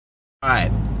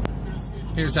Alright,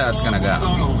 here's how it's gonna go.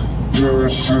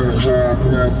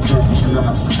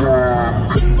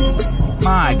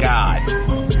 My God,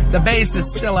 the bass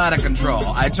is still out of control.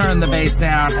 I turned the bass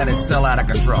down and it's still out of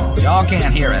control. Y'all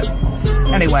can't hear it.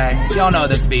 Anyway, y'all know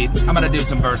this beat. I'm gonna do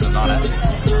some verses on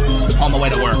it. On the way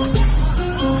to work.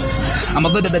 I'm a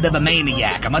little bit of a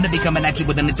maniac. I'm gonna be coming at you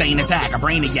with an insane attack. A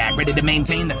brainiac, ready to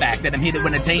maintain the fact that I'm here to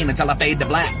entertain until I fade to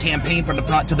black. Campaign from the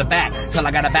front to the back, till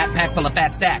I got a backpack full of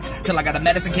fat stacks, till I got a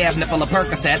medicine cabinet full of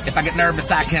Percocet. If I get nervous,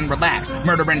 I can relax.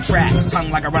 Murdering tracks,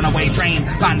 tongue like a runaway train.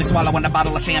 Finally swallowing a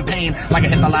bottle of champagne, like I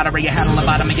hit the lottery. I had a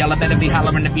lobotomy. Y'all better be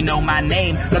hollering if you know my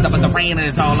name. Nothing but the rain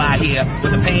is all I hear,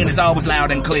 but the pain is always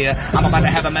loud and clear. I'm about to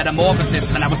have a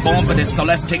metamorphosis, man. I was born for this, so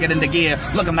let's kick it into gear.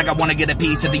 Looking like I wanna get a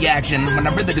piece of the action, when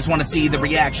I really just wanna see the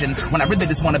reaction, when I really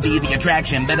just want to be the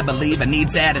attraction. Better believe I need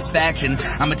satisfaction.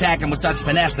 I'm attacking with such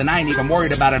finesse and I ain't even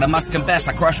worried about it. I must confess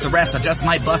I crushed the rest. I just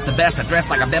might bust the best. I dress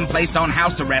like I've been placed on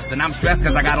house arrest, and I'm stressed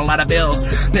cause I got a lot of bills,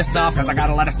 pissed off cause I got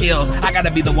a lot of skills. I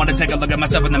gotta be the one to take a look at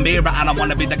myself in the mirror. I don't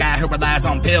wanna be the guy who relies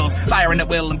on pills. Firing at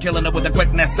will, I'm killing it with a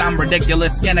quickness. I'm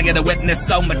ridiculous, can I get a witness?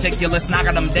 So meticulous,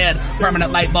 knocking them dead.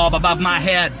 Permanent light bulb above my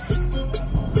head.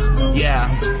 Yeah,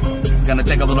 gonna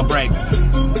take a little break.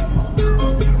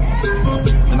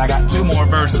 And I got 2 more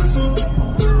verses.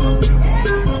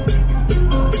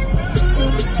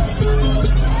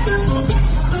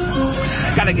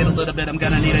 Gotta get a little bit, I'm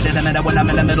gonna need it in a minute when I'm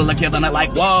in the middle of killing it like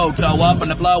whoa. Toe up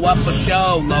and the flow up for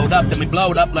show. Load up, then we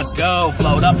blowed up, let's go.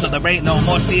 Float up till there ain't no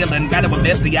more ceiling. Gotta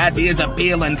admit the ideas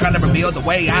appealing. Trying to reveal the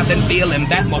way I've been feeling.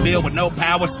 Batmobile with no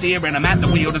power steering. I'm at the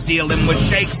wheel just dealing with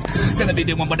shakes. Gonna be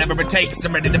doing whatever it takes.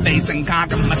 I'm ready to face and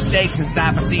conquer mistakes as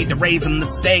I proceed to raising the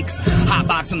stakes.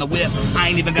 Hotboxing the whip, I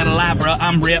ain't even gonna lie, bruh,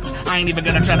 I'm ripped. I ain't even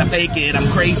gonna try to fake it. I'm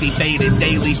crazy, faded,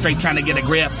 daily, straight trying to get a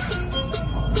grip.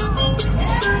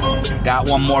 Got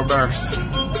 1 more verse.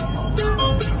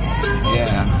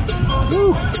 Yeah.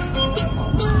 Woo.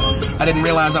 I didn't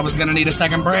realize I was gonna need a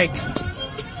second break,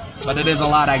 but it is a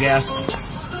lot, I guess.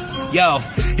 Yo,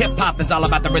 hip-hop is all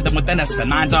about the rhythm within us, and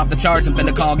mine's off the charts, I'm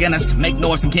finna call Guinness. Make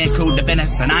noise from Cancun to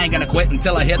Venice, and I ain't gonna quit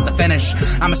until I hit the finish.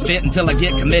 I'ma spit until I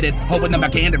get committed, hoping that my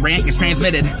candid rant gets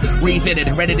transmitted. Refitted,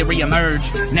 ready to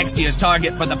re-emerge, next year's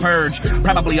target for the purge.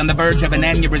 Probably on the verge of an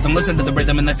aneurysm. Listen to the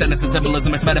rhythm and the sentence of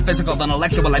symbolism. It's metaphysical than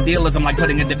intellectual idealism, like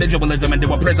putting individualism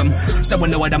into a prism. So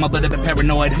annoyed, I'm a little bit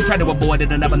paranoid. Try to avoid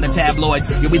it and up in the tabloids.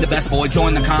 You'll be the best boy,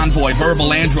 join the convoy.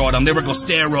 Verbal android on lyrical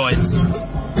steroids.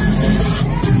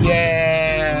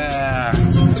 Yeah,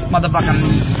 motherfucking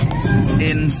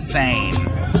insane.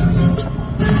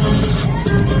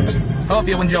 Hope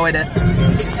you enjoyed it.